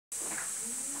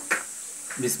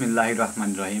বিসমিল্লাহির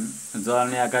রহমানির রহিম।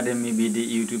 জনানী academy BD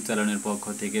YouTube চ্যানেলের পক্ষ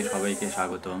থেকে সবাইকে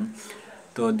স্বাগতম।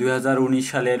 তো 2019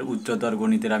 সালের উচ্চতর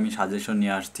গণিতের আমি সাজেশন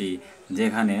নিয়ে আসছি,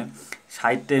 যেখানে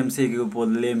 60টা এমসিকিউ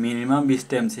পড়লে মিনিমাম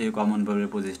 20টা এমসিকিউ কমন পড়বে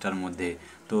 25টার মধ্যে।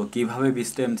 তো কিভাবে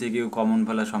 20টা এমসিকিউ কমন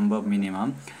ফেলা সম্ভব মিনিমাম,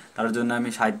 তার জন্য আমি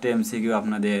 60টা এমসিকিউ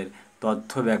আপনাদের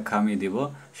তথ্য ব্যাখ্যা আমি দেব।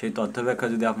 সেই তথ্য ব্যাখ্যা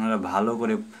যদি আপনারা ভালো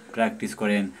করে প্র্যাকটিস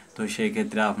করেন, তো সেই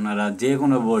ক্ষেত্রে আপনারা যে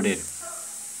কোনো বোর্ডের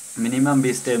মিনিমাম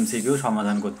 20টা এমসিকিউ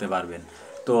সমাধান করতে পারবেন।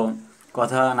 তো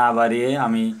কথা না বাড়িয়ে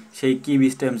আমি সেই কি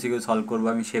 20টা এমসিকিউ সলভ করবো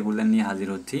আমি সেগুলো নিয়ে হাজির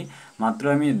হচ্ছি। মাত্র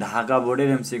আমি ঢাকা বোর্ডের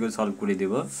এমসিকিউ সলভ করে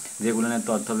দেবো, যেগুলো নিয়ে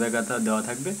তথ্য ব্যাখ্যা দেওয়া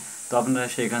থাকবে। তো আপনারা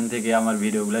সেখান থেকে আমার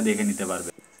ভিডিওগুলো দেখে নিতে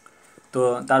পারবেন। তো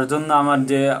তার জন্য আমার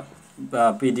যে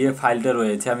পিডিএফ ফাইলটা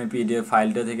রয়েছে, আমি পিডিএফ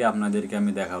ফাইলটা থেকে আপনাদেরকে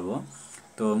আমি দেখাবো।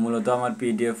 তো মূলত আমার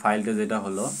পিডিএফ ফাইলটা যেটা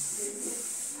হলো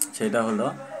সেটা হলো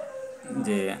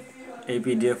যে এই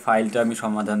পিডিএফ ফাইলটা আমি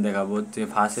সমাধান দেখাবো। যে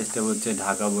ফার্স্ট স্টেপ হচ্ছে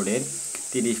ঢাকা বোর্ডের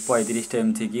 35টা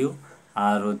এমসিকিউ,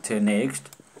 আর হচ্ছে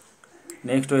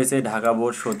নেক্সট হয়েছে ঢাকা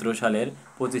বোর্ড 17 সালের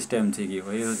 25টা এমসিকিউ।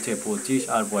 এই হচ্ছে 25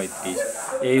 আর 35,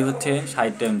 এই হচ্ছে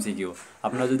 60টা এমসিকিউ।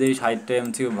 আপনারা যদি এই 60টা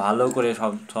এমসিকিউ ভালো করে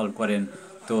সলভ করেন,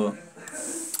 তো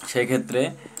সেক্ষেত্রে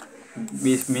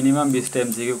মিনিমাম 20টা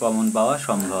এমসিকিউ কমন পাওয়া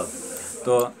সম্ভব।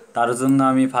 তো তার জন্য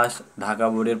আমি ফার্স্ট ঢাকা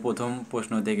বোর্ডের প্রথম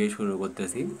প্রশ্ন থেকেই শুরু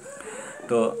করতেছি।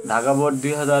 তো ঢাকা বোর্ড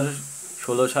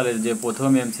 2016 সালের যে প্রথম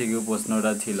এমসিকিউ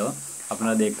প্রশ্নটা ছিল,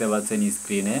 আপনারা দেখতে পাচ্ছেন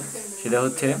স্ক্রিনে, সেটা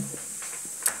হচ্ছে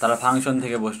তারা ফাংশন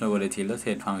থেকে প্রশ্ন করেছিল,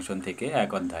 সেট ফাংশন থেকে এক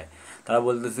অধ্যায়। তারা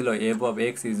বলতেছিল F of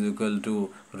x is equal to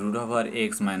root over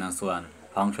x minus one,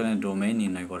 ফাংশনের ডোমেইন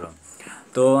নির্ণয় করো।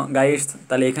 তো গাইস,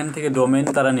 তাহলে এখান থেকে ডোমেইন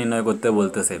তারা নির্ণয় করতে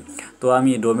বলতেছে। তো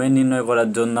আমি ডোমেইন নির্ণয় করার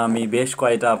জন্য আমি বেশ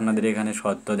কয়টা আপনাদের এখানে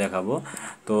শর্ত দেখাবো।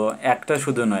 তো একটা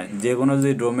শুধু নয়, যে কোনো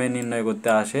যদি ডোমেইন নির্ণয় করতে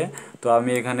আসে, তো আমি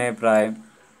এখানে প্রায়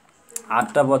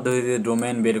 8টা পদ্ধতিতে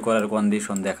ডোমেইন বের করার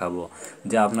কন্ডিশন দেখাবো।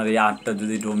 যে আপনার এই 8টা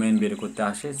যদি ডোমেইন বের করতে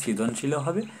আসে, সৃজনশীলও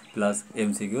হবে প্লাস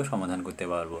এমসিকিউ সমাধান করতে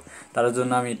পারবো। তার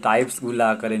জন্য আমি টাইপসগুলো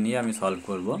আকারে নিয়ে আমি সলভ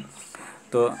করব।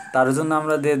 তো তার জন্য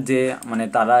আমাদের যে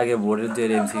তারা আগে বোর্ডের যে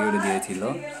এমসিকিউটা দিয়েছিল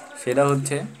সেটা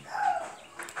হচ্ছে,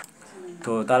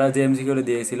 তো তারা যে এমসিকিউটা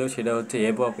দিয়েছিল সেটা হচ্ছে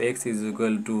F of x is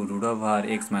equal to root over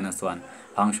x minus one,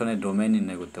 ফাংশনের ডোমেইন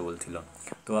নির্ণয় করতে বলছিল।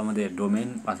 তো আমাদের ডোমেইন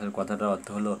পাশের কথাটার অর্থ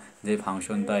হলো যে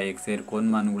ফাংশনটা এক্সের কোন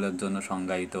মানগুলোর জন্য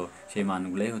সংজ্ঞায়িত, সেই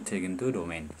মানগুলোই হচ্ছে কিন্তু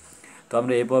ডোমেইন। তো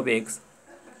আমরা এফ অফ এক্স,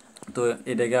 তো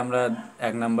এটাকে আমরা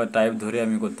 1 নাম্বার টাইপ ধরে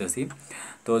আমি করতেছি।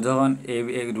 তো যখন এই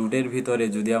রুটের ভিতরে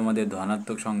যদি আমাদের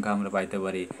ধনাত্মক সংখ্যা আমরা পাইতে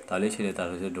পারি, তাহলে সেটা তার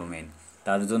হচ্ছে ডোমেইন।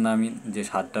 তার জন্য আমি যে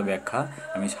 7টা ব্যাখ্যা,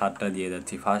 আমি 7টা দিয়ে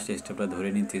যাচ্ছি। ফার্স্ট স্টেপটা ধরে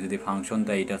নিচ্ছি, যদি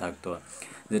ফাংশনটা এইটা থাকতো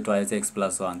যে টয়েস এক্স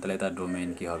প্লাস ওয়ান, তাহলে তার ডোমেইন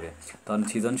কী হবে। তখন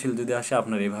সৃজনশীল যদি আসে,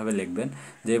 আপনারা এভাবে লিখবেন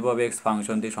যে এভাবে এক্স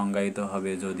ফাংশনটি সংজ্ঞায়িত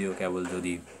হবে যদিও কেবল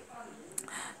যদি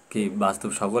কি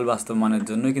সকল বাস্তব মানের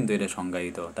জন্যই কিন্তু এটা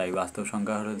সংজ্ঞায়িত। তাই বাস্তব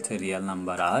সংখ্যা হচ্ছে রিয়েল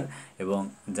নাম্বার আর, এবং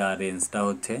যার রেঞ্জটা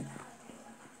হচ্ছে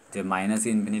যে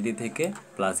 -ইনফিনিটি থেকে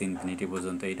 +ইনফিনিটি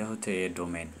পর্যন্ত, এটা হচ্ছে এর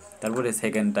ডোমেন। তারপরে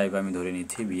সেকেন্ড টাইপ আমি ধরে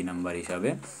নিচ্ছি বি নাম্বার হিসাবে,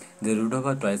 যে root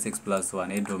over toys x plus one,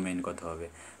 এর ডোমেন কত হবে।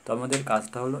 তো আমাদের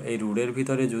কাজটা হলো এই রুটের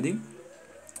ভিতরে যদি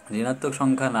ঋণাত্মক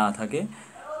সংখ্যা না থাকে,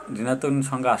 ঋণাত্মক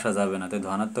সংখ্যা আসা যাবে না, তাই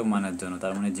ধনাত্মক মানের জন্য,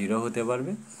 তার মানে 0 হতে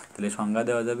পারবে, তাহলে সংজ্ঞা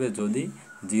দেওয়া যাবে। যদি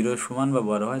 0 সমান বা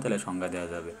বড় হয়, তাহলে সংজ্ঞা দেওয়া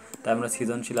যাবে। তাই আমরা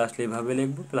সৃজনশীল আসলে এভাবে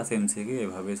লিখবো, প্লাস এমসিকিউ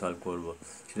এভাবেই সলভ করব।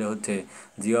 সেটা হচ্ছে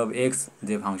জি অফ এক্স,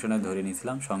 যে ফাংশনে ধরে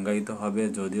নিয়েছিলাম, সংজ্ঞায়িত হবে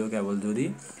যদিও কেবল যদি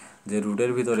যে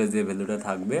রুটের ভিতরে যে ভ্যালুটা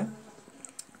থাকবে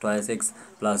toys x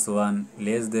plus one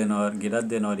less than or greater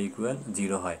than or equal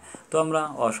 0 হয়। তো আমরা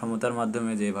অসমতার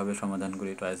মাধ্যমে যেভাবে সমাধান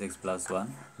করি, টয়েস এক্স প্লাস ওয়ান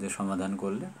যে সমাধান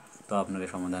করলে, তো আপনারা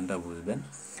সমাধানটা বুঝবেন।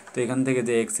 তো এখান থেকে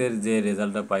যে এক্সের যে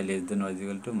রেজাল্টটা পাই less than or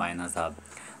equal to -half,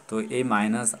 তো এই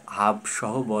 -হাফ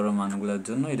সহ বড় মানগুলোর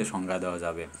জন্য এটা সংজ্ঞা দেওয়া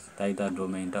যাবে। তাই তার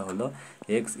ডোমেইনটা হলো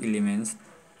x elements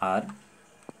R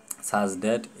such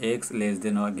that x less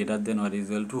than or greater than or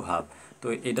equal to half. তো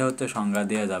এটা হচ্ছে সংজ্ঞা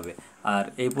দেওয়া যাবে। আর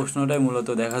এই প্রশ্নটাই মূলত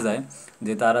দেখা যায়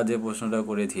যে তারা যে প্রশ্নটা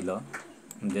করেছিল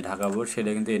যে ঢাকা বোর্ড,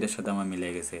 সেটা কিন্তু এটার সাথে আমার মিলে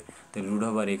গেছে। তো root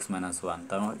over x minus one,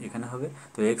 তার এখানে হবে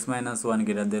তো x minus one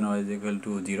greater than Y equal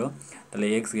to 0, তাহলে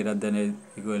x greater than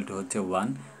equal to হচ্ছে 1।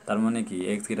 তার মানে কি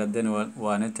এক্স গ্রেটার দেন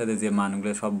ওয়ানের সাথে যে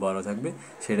মানগুলো সব বড় থাকবে,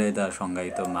 সেটাই তার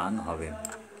সংজ্ঞায়িত মান হবে।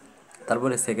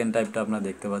 তারপরে সেকেন্ড টাইপটা আপনারা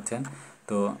দেখতে পাচ্ছেন,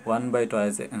 তো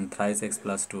 1/3 এক্স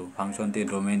প্লাস 2 ফাংশনটি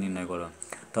ডোমেইন নির্ণয় করো।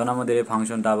 তখন আমাদের এই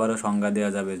ফাংশনটা আবারও সংজ্ঞা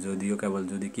দেওয়া যাবে, যদিও কেবল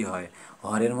যদি কি হয়,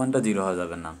 হরের মানটা 0 হওয়া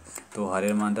যাবে না। তো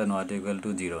হরের মানটা নট ইকুয়াল টু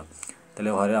 0,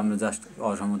 তাহলে হরে আমরা জাস্ট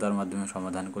অসমতার মাধ্যমে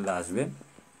সমাধান করলে আসবে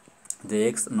যে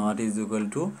x not is equal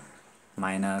to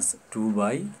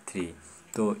 -2/3।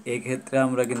 তো এক্ষেত্রে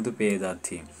আমরা কিন্তু পেয়ে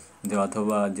যাচ্ছি যে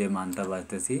অথবা যে মানটা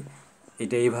পাচ্ছি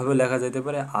এটা এইভাবে লেখা যেতে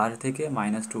পারে, আর থেকে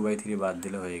 -2/3 বাদ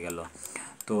দিলে হয়ে গেল।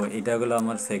 তো এটা হলো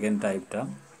আমার সেকেন্ড টাইপটা,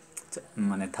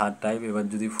 মানে থার্ড টাইপ। এবার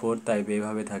যদি ফোর্থ টাইপ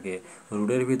এইভাবে থাকে,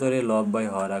 রুটের ভিতরে লব বাই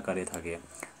হর আকারে থাকে,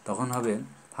 তখন হবে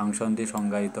ফাংশনটি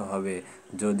সংজ্ঞায়িত হবে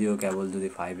যদিও কেবল যদি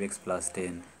 5x +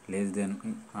 10 less than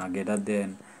greater than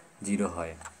 0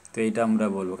 হয়। তো এইটা আমরা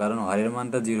বলবো, কারণ হরের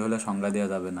মানটা 0 হলে সংজ্ঞা দেওয়া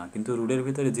যাবে না, কিন্তু রুটের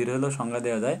ভিতরে 0 হলেও সংজ্ঞা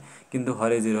দেওয়া যায়, কিন্তু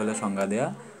হরে 0 হলে সংজ্ঞা দেওয়া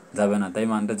যাবে না, তাই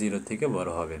মানটা 0 থেকে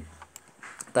বড় হবে।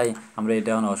 তাই আমরা এটা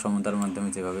এখন অসমতার মাধ্যমে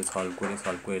যেভাবে সলভ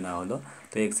করে নেওয়া হলো।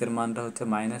 তো এক্সের মানটা হচ্ছে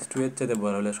 -2 এর চাইতে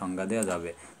বড় হলে সংজ্ঞা দেওয়া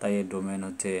যাবে, তাই এর ডোমেন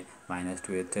হচ্ছে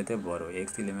 -2 এর চাইতে বড়।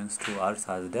 X elements two are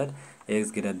such that x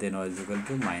greater than or is equal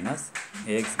to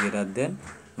 -x greater than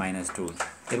 -2।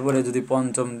 এরপরে যদি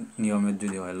পঞ্চম নিয়মের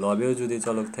যদি হয়, লবেও যদি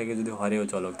চলক থাকে, যদি হরেও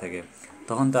চলক থাকে,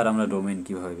 তখন তার আমরা ডোমেন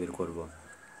কীভাবে বের করব।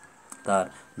 তার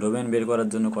ডোমেন বের করার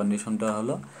জন্য কন্ডিশনটা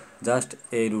হলো জাস্ট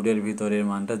এই রুটের ভিতরের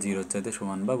মানটা 0 চাইতে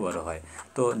সমান বা বড় হয়।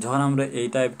 তো যখন আমরা এই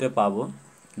টাইপটা পাবো,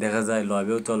 দেখা যায়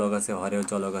লবেও চলক আছে, হরেও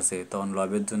চলক আছে, তখন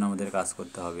লবের জন্য আমাদের কাজ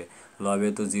করতে হবে। লবে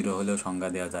তো 0 হলেও সংজ্ঞা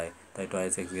দেওয়া যায়, তাই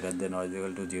 2x greater than or is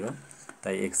equal to 0,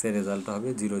 তাই এক্সের রেজাল্টটা হবে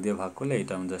 0 দিয়ে ভাগ করলে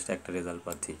এইটা আমরা জাস্ট একটা রেজাল্ট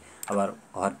পাচ্ছি। আবার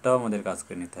হরটাও আমাদের কাজ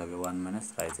করে নিতে হবে 1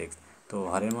 - 5x। তো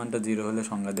হরের মানটা 0 হলে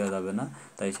সংজ্ঞা দেওয়া যাবে না,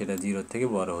 তাই সেটা 0 থেকে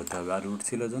বড় হতে হবে, আর রুট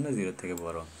ছিল জন্য 0 থেকে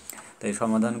বড়। তাই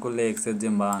সমাধান করলে এক্সের যে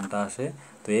মানটা আসে,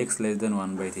 তো x <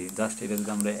 1/3, জাস্ট এটা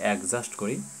যদি আমরা অ্যাডজাস্ট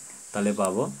করি তাহলে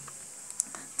পাবো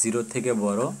 0 থেকে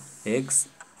বড় এক্স,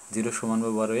 0 সমান বা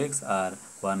বড় এক্স, আর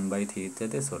 1/3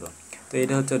 চাইতে ছোটো। তো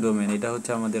এটা হচ্ছে ডোমেন, এটা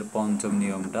হচ্ছে আমাদের পঞ্চম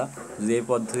নিয়মটা। যদি এই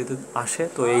পদ্ধতিতে আসে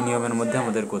তো এই নিয়মের মধ্যে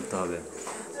আমাদের করতে হবে।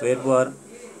 তো এরপর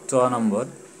 6 নম্বর,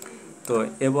 তো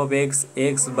এভব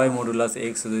এক্স বাই মডুলাস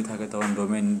এক্স যদি থাকে, তখন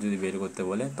ডোমেন যদি বের করতে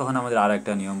বলে, তখন আমাদের আর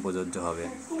একটা নিয়ম প্রযোজ্য হবে।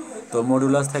 তো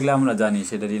মডুলাস থাকলে আমরা জানি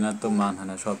সেটা ঋণাত্মক মান হয়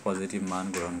না, সব পজিটিভ মান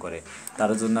গ্রহণ করে।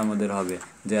 তার জন্য আমাদের হবে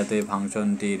যে এত এই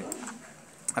ফাংশনটির,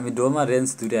 আমি ডোম আর রেঞ্জ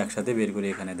দুটো একসাথে বের করে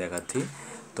এখানে দেখাচ্ছি।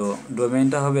 তো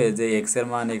ডোমেনটা হবে যে এক্সের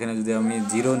মান এখানে যদি আমি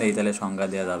 0 নেই তাহলে সংজ্ঞা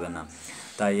দেওয়া যাবে না,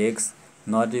 তাই এক্স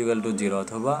নট ইকুয়াল টু 0,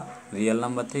 অথবা রিয়েল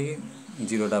নাম্বার থেকে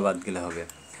 0টা বাদ গেলে হবে।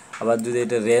 আবার যদি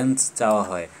এটা রেঞ্জ চাওয়া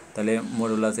হয় তাহলে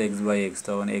মডুলাস x/x,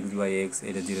 তখন x/x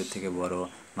এটা 0 থেকে বড়,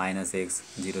 -x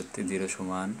 0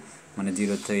 সমান, মানে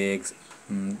 0 থেকে x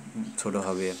ছোটো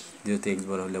হবে, 0 থেকে x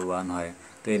বড় হলে 1 হয়।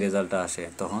 তো এই রেজাল্টটা আসে,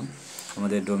 তখন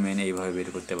আমাদের ডোমেন এইভাবে বের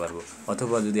করতে পারবো।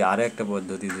 অথবা যদি আরও একটা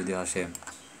পদ্ধতি যদি আসে,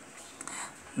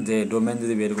 যে ডোমেন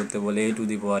যদি বের করতে বলে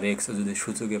a⁴x যদি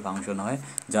সূচকে ফাংশন হয়,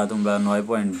 যা তোমরা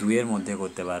 9.2 এর মধ্যে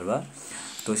করতে পারবা,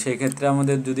 তো সেক্ষেত্রে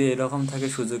আমাদের যদি এরকম থাকে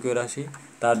সূচকীয় রাশি,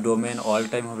 তার ডোমেন অল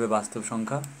টাইম হবে বাস্তব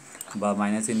সংখ্যা বা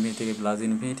 -∞ থেকে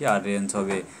 +∞, আর রেঞ্জ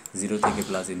হবে 0 থেকে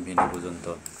 +∞ পর্যন্ত।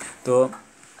 তো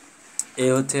এ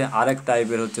হচ্ছে আরেক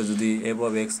টাইপের, হচ্ছে যদি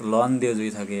এভব এক্স লন দিয়ে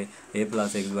যদি থাকে a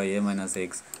 + x / a -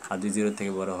 x, আর যদি 0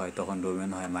 থেকে বড় হয় তখন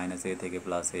ডোমেন হয় -a থেকে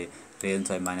 +a, রেঞ্জ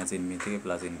হয় -∞ থেকে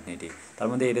 +∞। তার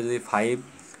মধ্যে এটা যদি 5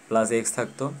 + x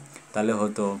থাকতো তাহলে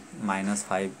হতো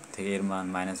 -5 থেকে, এর মান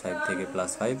 -5 থেকে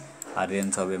 +5, আর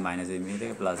রেঞ্জ হবে -∞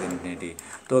 থেকে +∞।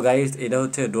 তো গাইস, এটা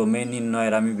হচ্ছে ডোমেন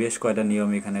নির্ণয়ের আমি বেশ কয়টা নিয়ম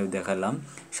এখানে দেখালাম,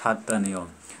 7টা নিয়ম।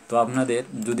 তো আপনাদের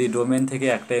যদি ডোমেন থেকে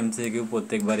একটা MCQ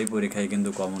প্রত্যেকবারই পরীক্ষায় কিন্তু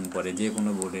কমন পড়ে, যে কোনো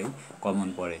বোর্ডেই কমন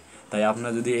পড়ে, তাই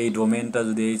আপনারা যদি এই ডোমেনটা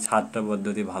যদি এই 7টা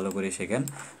পদ্ধতি ভালো করে শেখেন,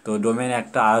 তো ডোমেন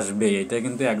একটা আসবে, এটা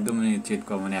কিন্তু একদম নিশ্চিত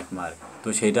কমন 1 মার্ক। তো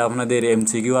সেটা আপনাদের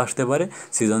MCQ আসতে পারে,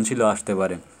 সৃজনশীলও আসতে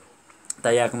পারে,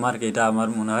 তাই 1 মার্ক এটা আমার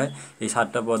মনে হয় এই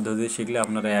 7টা পদ্ধতি শিখলে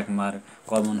আপনারা 1 মার্ক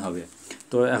কমন হবে।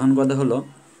 তো এখন কথা হলো,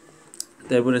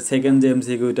 তারপরে সেকেন্ড যে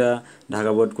MCQটা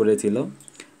ঢাকা বোর্ড করেছিল,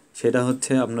 সেটা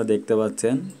হচ্ছে আপনারা দেখতে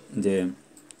পাচ্ছেন যে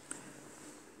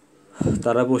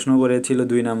তারা প্রশ্ন করেছিল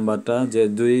 2 নাম্বারটা, যে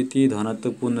দুইটি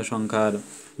ধনাত্মক পূর্ণ সংখ্যার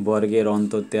বর্গের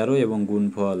অন্তর 13 এবং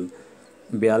গুণফল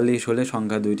 42 হলে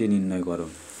সংখ্যা দুইটি নির্ণয় করো।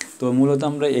 তো মূলত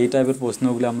আমরা এই টাইপের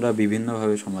প্রশ্নগুলো আমরা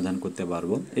বিভিন্নভাবে সমাধান করতে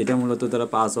পারবো। এটা মূলত তারা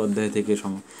 5 অধ্যায় থেকে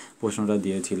প্রশ্নটা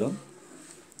দিয়েছিল।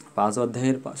 5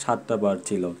 অধ্যায়ের 7টা পার্ট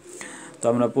ছিল। তো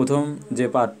আমরা প্রথম যে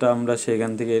পার্টটা আমরা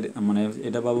সেখান থেকে, মানে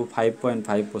এটা পাবো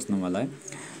 5.5 প্রশ্নমালায়।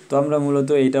 তো আমরা মূলত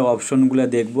এইটা অপশনগুলো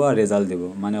দেখবো আর রেজাল্ট দেবো,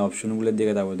 মানে অপশনগুলোর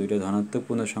দিকে দেখবো দুইটা ধনাত্মক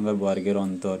পূর্ণ সংখ্যার বর্গের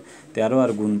অন্তর 13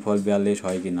 আর গুণফল 42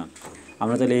 হয় কিনা।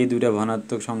 আমরা তাহলে এই দুইটা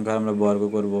ধনাত্মক সংখ্যা আমরা বর্গ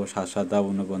করবো, 7 × 7 =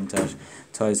 49,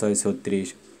 6 × 6 = 36।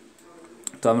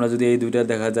 তো আমরা যদি এই দুইটা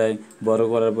দেখা যায় বর্গ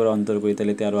করার পর অন্তর করি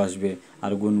তাহলে 13 আসবে,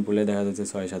 আর গুণফলে দেখা যাচ্ছে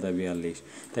 6 × 7 = 42।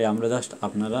 তাই আমরা জাস্ট,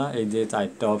 আপনারা এই যে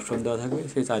 4টা অপশন দেওয়া থাকবে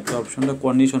সেই 4টা অপশনটা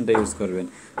কন্ডিশনটা ইউজ করবেন,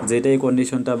 যেটাই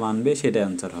কন্ডিশনটা মানবে সেটাই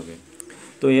অ্যান্সার হবে।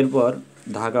 তো এরপর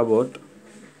ঢাকা বোর্ড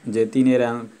যে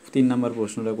 3 নম্বর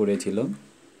প্রশ্নটা করেছিল,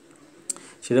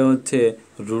 সেটা হচ্ছে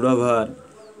রূঢ়াভার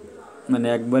মানে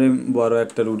একবারে বড়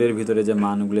একটা রুটের ভিতরে যে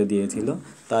মানগুলো দিয়েছিল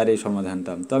তার এই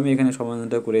সমাধানটা। তো আমি এখানে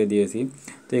সমাধানটা করে দিয়েছি।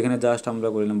 তো এখানে জাস্ট আমরা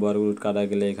করলাম বর্গ রুট কাটা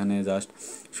গেলে এখানে জাস্ট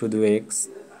শুধু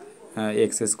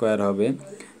এক্স স্কোয়ার হবে,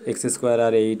 এক্স স্কোয়ার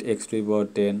আর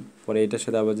 8x⁻10, পরে এটার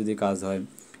সাথে আবার যদি কাজ হয়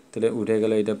তাহলে উঠে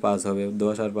গেল এটা 5 হবে,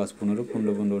 10 আর 5 15,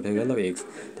 15 15 উঠে গেল এক্স।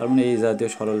 তার মানে এই জাতীয়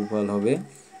সরল ফল হবে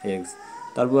এক্স।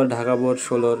 তারপর ঢাকা বোর্ড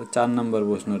 16-র 4 নম্বর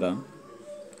প্রশ্নটা,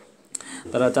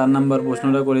 তারা 4 নম্বর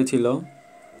প্রশ্নটা করেছিল।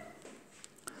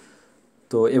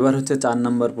 তো এবার হচ্ছে 4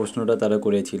 নম্বর প্রশ্নটা তারা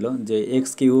করেছিল যে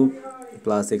x³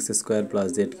 + x²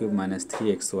 + z³ -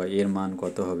 3xy এর মান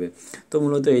কত হবে। তো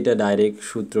মূলত এটা ডাইরেক্ট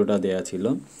সূত্রটা দেয়া ছিল।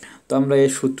 তো আমরা এই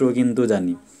সূত্র কিন্তু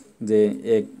জানি যে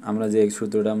আমরা যে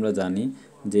সূত্রটা আমরা জানি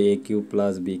যে a³ +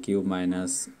 b³ -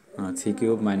 c³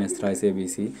 - thrice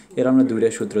abc, এর আমরা দুইটা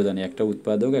সূত্র জানি, একটা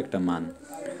উৎপাদক একটা মান।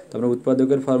 তো আমরা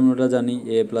উৎপাদকের ফর্মুলাটা জানি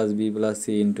a + b + c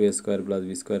 * a² + b² +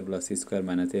 c² -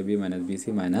 ab - bc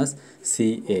 -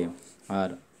 ca।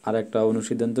 আর একটা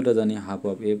অনুসিদ্ধান্তটা জানি half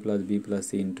of a + b + c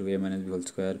 * a - b²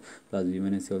 + b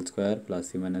 - c² + c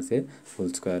 -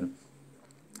 a²।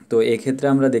 তো এক্ষেত্রে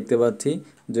আমরা দেখতে পাচ্ছি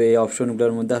যে এই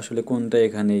অপশনগুলোর মধ্যে আসলে কোনটা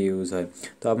এখানে ইউজ হয়।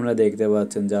 তো আপনারা দেখতে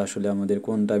পাচ্ছেন যে আসলে আমাদের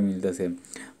কোনটা মিলতেছে,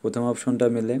 প্রথম অপশনটা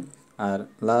মিলে আর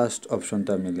লাস্ট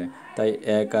অপশনটা মিলে, তাই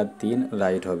 1 আর 3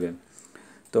 রাইট হবে।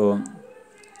 তো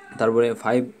তারপরে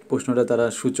 5 প্রশ্নটা তারা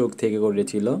সূচক থেকে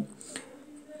করেছিল,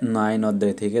 9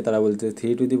 অধ্যায় থেকে। তারা বলতে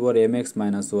 3m(x -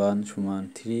 1) =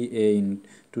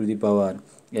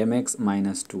 3a(mx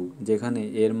 - 2), যেখানে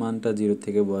এর মানটা 0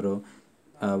 থেকে বড়,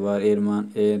 আবার এর মান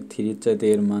 3-র চাইতে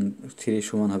এর মান 3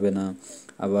 সমান হবে না,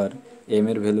 আবার m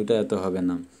এর ভ্যালুটা এত হবে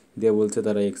না, দিয়ে বলছে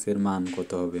তারা x এর মান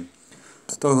কত হবে।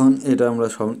 তখন এটা আমরা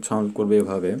সলভ করবো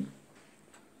এভাবে।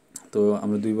 তো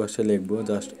আমরা দুই পাশে লিখবো,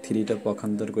 জাস্ট 3টা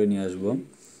পক্ষান্তর করে নিয়ে আসবো,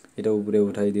 এটা উপরে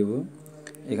উঠাই দিব,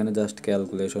 এখানে জাস্ট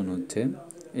ক্যালকুলেশন হচ্ছে,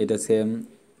 এটা সেম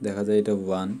দেখা যায় এটা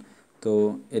 1। তো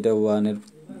এটা 1-এর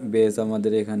বেস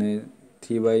আমাদের এখানে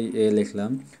 3/a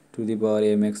লিখলাম,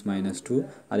 (2)mx - 2,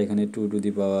 আর এখানে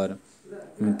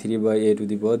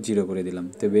 3/a⁴ করে দিলাম।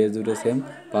 তো বেস দুটো সেম,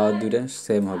 পাওয়ার দুটো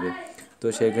সেম হবে। তো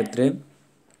সেক্ষেত্রে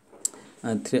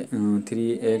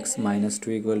 3x -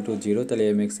 2 = 0, তাহলে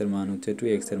mx এর মান হচ্ছে 2,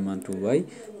 x এর মান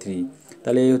 2/3।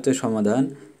 তাহলে এই হচ্ছে সমাধান।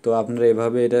 তো আপনারা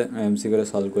এভাবে এটা MCQ করে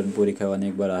সলভ করেন, পরীক্ষায়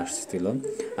অনেকবার আসছিল।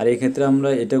 আর এই ক্ষেত্রে আমরা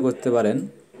এটা করতে পারেন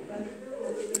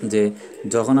যে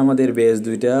যখন আমাদের বেস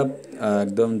দুইটা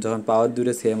একদম যখন পাওয়ার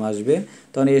দুটো সেম আসবে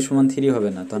তখন a = 3 হবে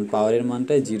না, তখন পাওয়ারের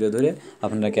মানটাই 0 ধরে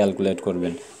আপনারা ক্যালকুলেট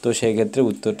করবেন। তো সেই ক্ষেত্রে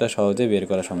উত্তরটা সহজে বের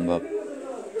করা সম্ভব।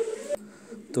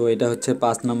 তো এটা হচ্ছে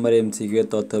 5 নম্বর MCQ এর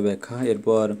তথ্য ব্যাখ্যা।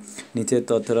 এরপর নিচের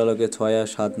তথ্যের আলোকে 6 আর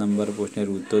 7 নম্বর প্রশ্নের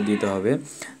উত্তর দিতে হবে।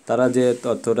 তারা যে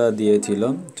তথ্যটা দিয়েছিল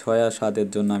 6 আর 7-এর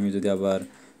জন্য আমি যদি আবার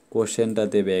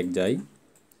কোশ্চেনটাতে ব্যাক যাই,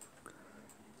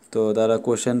 তো তারা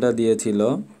কোশ্চেনটা দিয়েছিল,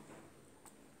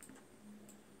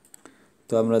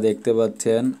 তো আমরা দেখতে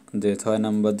পাচ্ছেন যে 6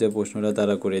 নম্বর যে প্রশ্নটা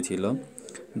তারা করেছিল,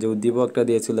 যে উদ্দীপকটা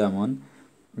দিয়েছিল এমন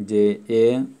যে এ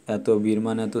এত, বির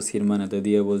মান এত, সির মান এত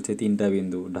দিয়ে বলছে 3টা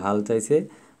বিন্দু, ঢাল চাইছে,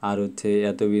 আর হচ্ছে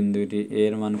এত বিন্দুটি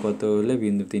এর মান কত হলে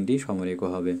বিন্দু 3টি সমরেখ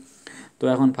হবে। তো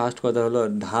এখন ফার্স্ট কথা হলো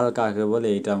ঢাল কাকে বলে,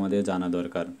 এটা আমাদের জানা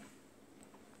দরকার।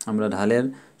 আমরা ঢালের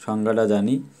সংজ্ঞাটা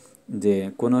জানি যে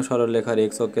কোনো সরলরেখার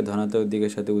x অক্ষের ধনাত্মক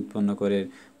দিকের সাথে উৎপন্ন করে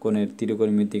কোণের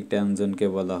ত্রিকোণমিতিক ট্যানজেন্টকে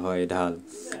বলা হয় ঢাল।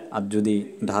 আর যদি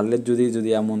ঢালের যদি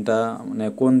এমনটা মানে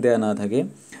কোণ দেয়া না থাকে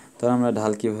তাহলে আমরা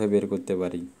ঢাল কীভাবে বের করতে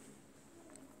পারি।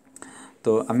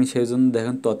 তো আমি সেই জন্য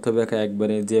দেখেন তথ্য ব্যাখ্যা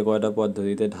একবারে যে কয়টা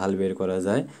পদ্ধতিতে ঢাল বের করা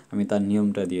যায় আমি তার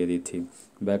নিয়মটা দিয়ে দিচ্ছি।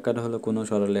 ব্যাখ্যাটা হলো কোনো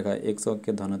সরলরেখা x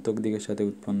অক্ষের ধনাত্মক দিকের সাথে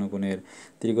উৎপন্ন কোণের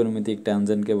ত্রিকোণমিতিক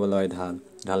ট্যানজেন্টকে বলা হয় ঢাল।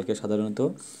 ঢালকে সাধারণত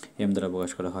m দ্বারা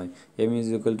প্রকাশ করা হয়, m =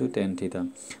 tan θ।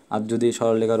 আর যদি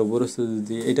সরলরেখার উপরস্থ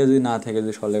এটা যদি না থাকে,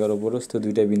 যদি সরলরেখার উপরস্থ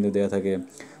দুইটা বিন্দু দেওয়া থাকে,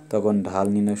 তখন ঢাল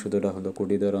নির্ণয় সূত্রটা হলো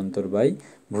কোটিদ্বয়ের অন্তর বাই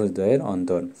ভুজদ্বয়ের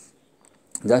অন্তর।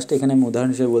 জাস্ট এখানে আমি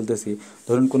উদাহরণ হিসেবে বলতেছি,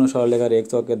 ধরুন কোনো সরলরেখার x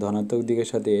অক্ষের ধনাত্মক দিকের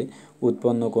সাথে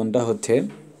উৎপন্ন কোণটা হচ্ছে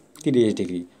 30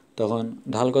 ডিগ্রি, তখন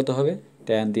ঢাল কত হবে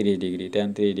tan 30 ডিগ্রি। tan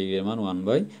 30 ডিগ্রির মান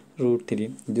 1/√3।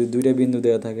 যদি দুইটা বিন্দু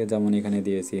দেওয়া থাকে, যেমন এখানে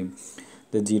দিয়েছি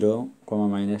যে 0,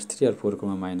 -3 আর 4,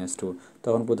 -2,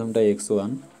 তখন প্রথমটা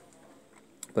x1,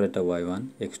 পরেরটা y1,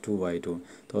 x2, y2,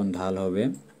 তখন ঢাল হবে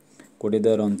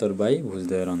কোটিদ্বয়ের অন্তর বাই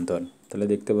ভুজদ্বয়ের অন্তর। তাহলে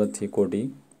দেখতে পাচ্ছি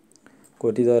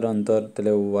কোটিদ্বয়ের অন্তর,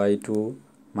 তাহলে y2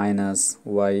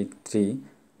 - y3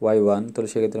 y1, তাহলে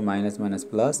সেক্ষেত্রে মাইনাস মাইনাস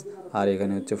প্লাস, আর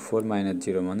এখানে হচ্ছে 4 -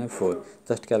 0 মানে 4।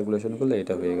 জাস্ট ক্যালকুলেশন করলে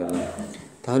এটা হয়ে গেল।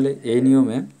 তাহলে এই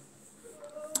নিয়মে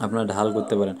আপনারা ঢাল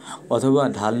করতে পারেন, অথবা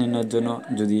ঢাল নির্ণয়ের জন্য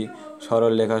যদি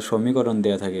সরল রেখার সমীকরণ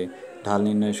দেওয়া থাকে, ঢাল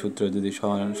নির্ণয়ের সূত্র যদি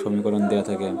সমীকরণ দেওয়া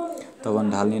থাকে, তখন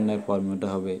ঢাল নির্ণয়ের ফর্মুলাটা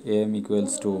হবে m =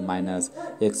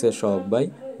 -x²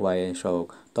 / ওয়াই এর সহগ।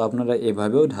 তো আপনারা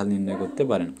এভাবেও ঢাল নির্ণয় করতে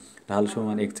পারেন, ঢাল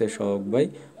সমান এক্সের সহগ বাই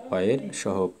ওয়াই এর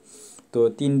সহগ। তো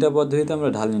তিনটা পদ্ধতিতে আমরা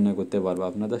ঢাল নির্ণয় করতে পারবো।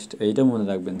 আপনারা জাস্ট এইটা মনে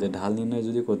রাখবেন যে ঢাল নির্ণয়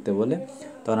যদি করতে বলে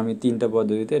তখন আমি তিনটা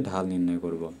পদ্ধতিতে ঢাল নির্ণয়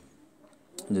করব।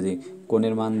 যদি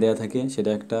কোণের মান দেওয়া থাকে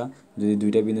সেটা একটা, যদি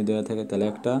দুইটা বিন্দু দেওয়া থাকে তাহলে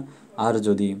একটা, আর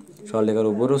যদি সরলরেখার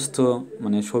উপরস্থ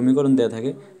মানে সমীকরণ দেওয়া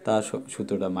থাকে তার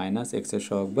সূত্রটা মাইনাস এক্সের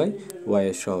সহগ বাই ওয়াই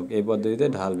এর সহগ, এই পদ্ধতিতে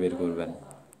ঢাল বের করবেন।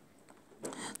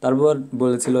 তারপর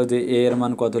বলেছিল যে এ এর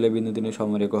মান কত হলে বিন্দু তিনটি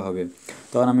সমরেখ হবে,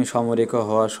 তখন আমি সমরেখ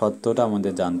হওয়ার শর্তটা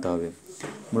আমাদের জানতে হবে।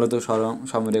 মূলত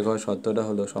সমরেখ হওয়ার শর্তটা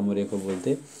হলো, সমরেখ বলতে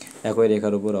একই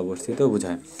রেখার উপর অবস্থিত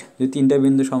বোঝায়। যদি তিনটা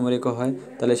বিন্দু সমরেখ হয়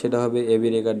তাহলে সেটা হবে এবি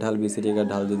রেখার ঢাল বিসি রেখার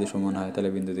ঢাল যদি সমান হয় তাহলে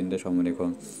বিন্দু তিনটা সমরেখ,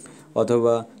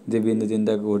 অথবা যে বিন্দু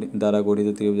তিনটা দ্বারা গঠিত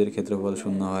ত্রিভুজের ক্ষেত্রফল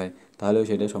শূন্য হয় তাহলেও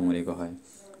সেটা সমরেখ হয়।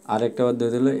 আরেকটা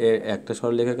পদ্ধতি হলো একটা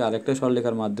সরলরেখাকে আরেকটা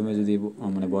সরলরেখার মাধ্যমে যদি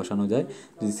মানে বসানো যায়,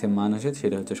 যদি সে মান আসে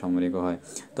সেটা হচ্ছে সমরেখ হয়।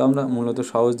 তো আমরা মূলত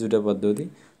সহজ দুটো পদ্ধতি,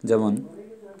 যেমন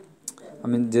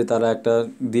আমি যে তারা একটা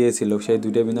দিয়েছিল সেই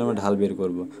দুটো বিন্দু আমরা ঢাল বের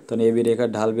করব, তখন এবি রেখার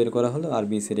ঢাল বের করা হলো আর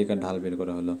বিসি রেখার ঢাল বের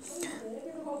করা হলো।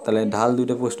 তাহলে ঢাল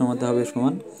দুটো প্রশ্ন মধ্যে হবে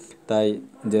সমান, তাই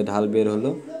যে ঢাল বের হলো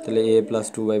তাহলে a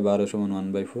 + 2/12 =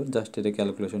 1/4, জাস্ট এটা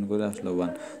ক্যালকুলেশন করে আসলো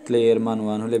 1। তাহলে এর মান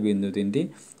 1 হলে বিন্দু তিনটি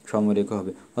সমরেখ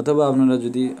হবে। অথবা আপনারা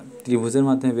যদি ত্রিভুজের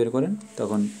মাধ্যমে বের করেন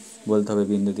তখন বলতে হবে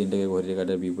বিন্দু তিনটাকে ঘড়ির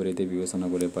কাঁটার বিপরীতে বিবেচনা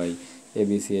করে পাই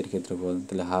এবিসি এর ক্ষেত্রফল।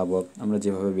 তাহলে হাফ অফ আমরা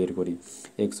যেভাবে বের করি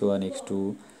x1 x2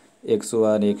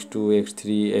 x1 x2 x3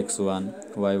 x1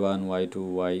 y1 y2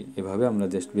 y, এভাবে আমরা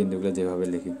জাস্ট বিন্দুগুলো যেভাবে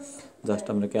লিখি, জাস্ট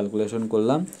আমরা ক্যালকুলেশন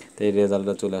করলাম, তাই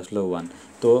রেজাল্টটা চলে আসলো 1।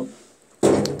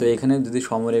 তো এখানে যদি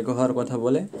সমরেখ হওয়ার কথা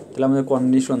বলে তাহলে আমাদের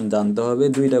কন্ডিশন জানতে হবে,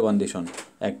 দুইটা কন্ডিশন।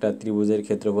 একটা, ত্রিভুজের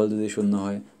ক্ষেত্রফল যদি শূন্য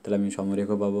হয় তাহলে আমি সমরেখ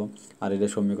পাবো, আর এটা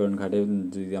সমীকরণ ঘাটে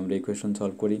যদি আমরা ইকুয়েশন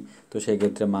সলভ করি তো সেই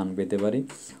ক্ষেত্রে মান পেতে পারি।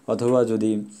 অথবা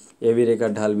যদি এবি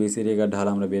রেখার ঢাল বিসি রেখার ঢাল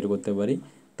আমরা বের করতে পারি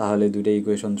তাহলে দুটো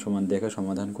ইকুয়েশন সমান দেখে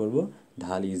সমাধান করব,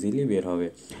 ঢাল ইজিলি বের হবে।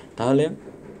 তাহলে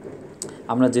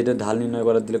আমরা যেটা ঢাল নির্ণয়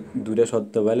করার দিলে দুটো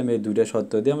শর্ত পাইলাম, এই দুটো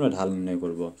শর্ত দিয়ে আমরা ঢাল নির্ণয়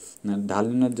করব। ঢাল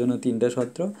নির্ণয়ের জন্য তিনটা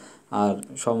শর্ত আর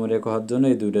সমরেখ হওয়ার জন্য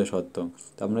এই দুইটা শর্ত।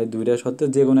 তো আমরা এই দুইটা শর্ত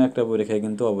যে কোনো একটা পরীক্ষায়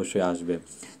কিন্তু অবশ্যই আসবে,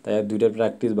 তাই আর দুইটা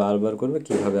প্র্যাকটিস বারবার করবে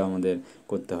কীভাবে আমাদের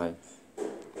করতে হয়।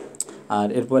 আর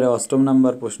এরপরে 8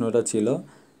 নাম্বার প্রশ্নটা ছিল,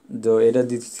 তো এটা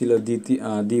ছিল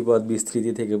দ্বিপদ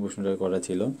বিস্তৃতি থেকে প্রশ্নটা করা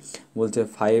ছিল। বলছে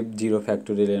 5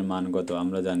 ফ্যাক্টোরিয়াল এর মান কত।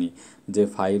 আমরা জানি যে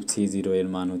 5c0 এর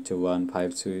মান হচ্ছে 1,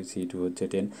 5c2 হচ্ছে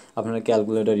 10। আপনারা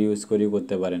ক্যালকুলেটর ইউজ করেও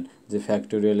করতে পারেন, যে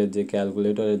ফ্যাক্টোরিয়ালের যে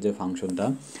ক্যালকুলেটরের যে ফাংশনটা,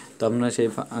 তো আপনারা সেই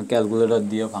ক্যালকুলেটর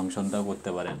দিয়ে ফাংশনটা করতে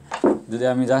পারেন। যদি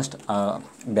আমি জাস্ট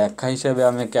ব্যাখ্যা হিসেবে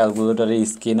আমি ক্যালকুলেটরের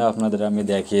স্ক্রিনে আপনাদের আমি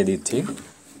দেখিয়ে দিচ্ছি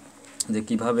যে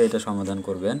কিভাবে এটা সমাধান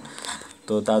করবেন।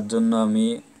 তো তার জন্য আমি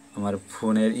আমার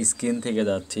ফোনের স্ক্রিন থেকে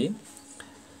যাচ্ছি,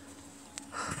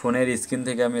 ফোনের স্ক্রিন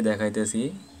থেকে আমি দেখাইতেছি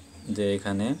যে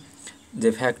এখানে যে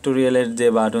ফ্যাক্টোরিয়ালের যে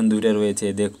বাটন দুইটা রয়েছে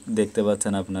দেখতে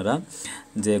পাচ্ছেন আপনারা,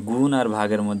 যে গুণ আর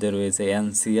ভাগের মধ্যে রয়েছে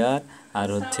এনসিআর আর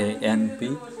হচ্ছে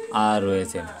এনপি আর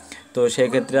রয়েছে। তো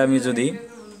সেক্ষেত্রে আমি যদি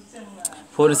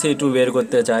 4c2 বের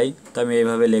করতে চাই তো আমি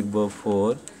এইভাবে লিখব,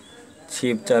 4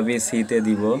 শিফট চাপি সিতে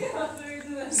দিব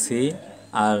সি,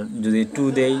 আর যদি 2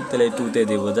 দেই তাহলে 2তে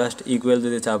দেবো, জাস্ট ইকুয়াল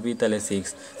যদি চাপি তাহলে 6,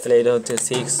 তাহলে এটা হচ্ছে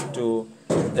 6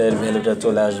 এর ভ্যালুটা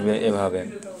চলে আসবে এভাবে।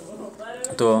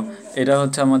 তো এটা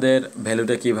হচ্ছে আমাদের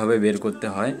ভ্যালুটা কিভাবে বের করতে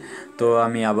হয়। তো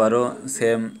আমি আবারও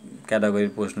সেম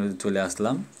ক্যাটাগরির প্রশ্ন চলে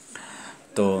আসলাম।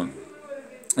 তো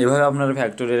এভাবে আপনারা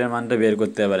ফ্যাক্টোরিয়ালের মানটা বের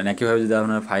করতে পারেন। একইভাবে যদি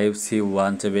আপনারা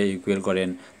 5c1 চেপে ইকুয়াল করেন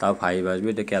তাও 5 আসবে,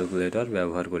 এটা ক্যালকুলেটর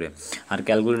ব্যবহার করে। আর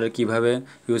ক্যালকুলেটর কিভাবে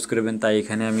ইউজ করবেন তাই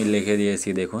এখানে আমি লিখে দিয়েছি,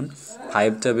 দেখুন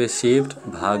 5 চাপে শিফট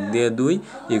ভাগ দিয়ে 2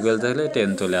 ইকুয়াল থাকলে 10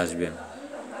 চলে আসবে।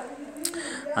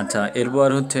 আচ্ছা, এরপর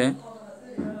হচ্ছে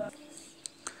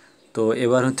তো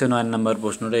এবার হচ্ছে 9 নম্বর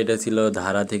প্রশ্নটা, এটা ছিল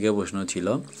ধারা থেকে প্রশ্ন ছিল,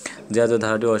 যেহেতু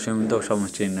ধারাটি অসীমতক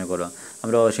সমষ্টি নির্ণয় করো।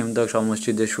 আমরা অসীমতক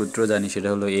সমষ্টির যে সূত্র জানি সেটা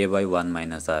হলো a/1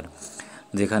 - r,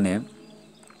 যেখানে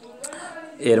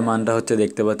এর মানটা হচ্ছে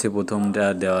দেখতে পাচ্ছি প্রথমটা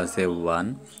দেওয়া আছে 1,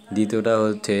 দ্বিতীয়টা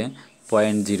হচ্ছে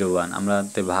 0.01। আমরা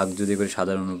ভাগ যদি করি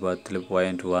সাধারণ অনুপাত তাহলে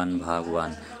 0.1 ভাগ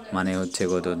 1 মানে হচ্ছে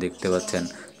কত দেখতে পাচ্ছেন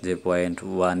যে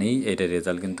 0.1ই এটা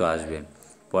রেজাল্ট কিন্তু আসবে।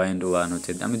 0.1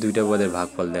 হচ্ছে, আমি দুইটা পদের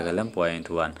ভাগফল দেখালাম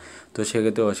 0.1। তো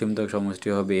সেক্ষেত্রে অসীমতক সমষ্টি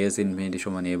হবে s ইনফিনিটি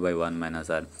সমান a/1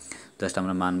 - r। জাস্ট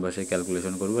আমরা মান বসে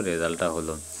ক্যালকুলেশন করব, রেজাল্টটা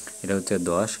হলো এটা হচ্ছে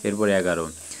 10। এরপর 11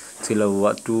 ছিল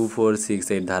 2, 4, 6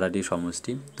 এই ধারাটি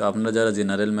সমষ্টি। তো আপনারা যারা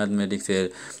জেনারেল ম্যাথমেটিক্সের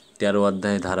 13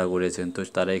 অধ্যায়ে ধারা করেছেন তো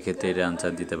তারা এই ক্ষেত্রে এর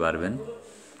অ্যান্সার দিতে পারবেন।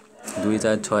 2,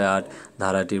 4, 6, 8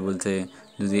 ধারাটির বলছে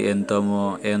যদি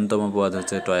এনতম পদ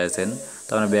হচ্ছে টয়েস এন, তো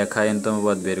আমরা ব্যাখ্যা এনতম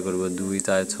পদ বের করব 2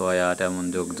 4 6 8 এমন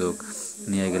যোগ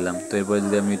নিয়ে গেলাম। তো এরপরে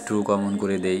যদি আমি 2 কমন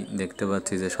করে দেই, দেখতে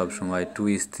পাচ্ছি যে সব সময় 2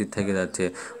 স্থির থেকে যাচ্ছে,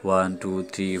 1 2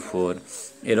 3 4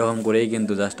 এরকম করেই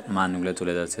কিন্তু জাস্ট মানগুলো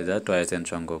চলে যাচ্ছে, যা টয়েস এন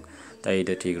সংখ্যক, তাই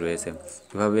এটা ঠিক রয়েছে।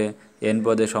 এভাবে এন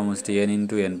পদের সমষ্টি N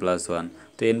into N plus one.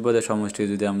 তো এন পদের সমষ্টি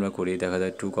যদি আমরা করি, দেখা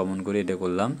যায় 2 কমন করে এটা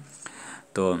করলাম।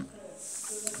 তো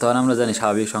তখন আমরা জানি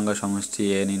স্বাভাবিক সংখ্যার সমষ্টি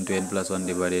N into N plus one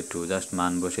divided 2, just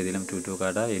মান বসিয়ে দিলাম, 2 2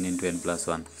 কাটা N into N plus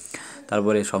one.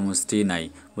 তারপরে সমষ্টি নাই,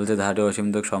 বলতে ধারাটি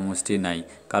অসীমতক সমষ্টি নাই,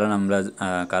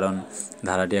 কারণ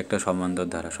ধারাটি একটা সমান্তর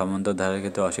ধারা। সমান্তর ধারার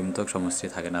ক্ষেত্রে অসীমতক সমষ্টি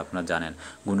থাকে না, আপনারা জানেন,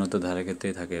 গুণোত্তর ধারার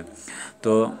ক্ষেত্রেই থাকে।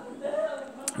 তো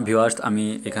ভিউয়ার্স, আমি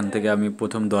এখান থেকে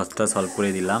প্রথম 10টা সলভ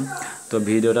করে দিলাম। তো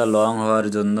ভিডিওটা লং হওয়ার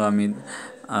জন্য আমি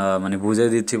মানে বুঝে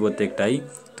দিচ্ছি প্রত্যেকটাই।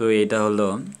 তো এটা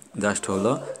জাস্ট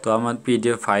হলো। তো আমার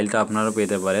পিডিএফ ফাইলটা আপনারা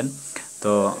পেতে পারেন।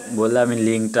 তো বললে আমি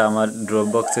লিঙ্কটা আমার ড্রপ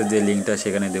বক্সের যে লিঙ্কটা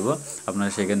সেখানে দেব, আপনারা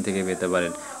সেখান থেকে পেতে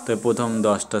পারেন। তো প্রথম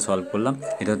 10টা সলভ করলাম,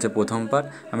 এটা হচ্ছে প্রথম পার্ট।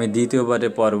 আমি দ্বিতীয় পার্টে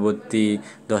পরবর্তী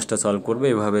 10টা সলভ করবো,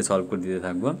 এভাবে সলভ করে দিতে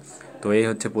থাকবো। তো এই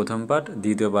হচ্ছে প্রথম পার্ট।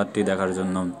 দ্বিতীয় পার্টটি দেখার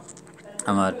জন্য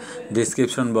আমার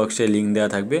ডিসক্রিপশন বক্সে লিঙ্ক দেওয়া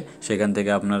থাকবে, সেখান থেকে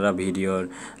আপনারা ভিডিওর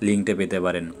লিঙ্কটা পেতে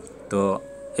পারেন। তো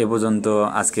এ পর্যন্ত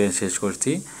আজকে শেষ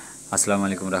করছি। আসসালামু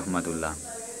আলাইকুম রহমতুল্লাহ।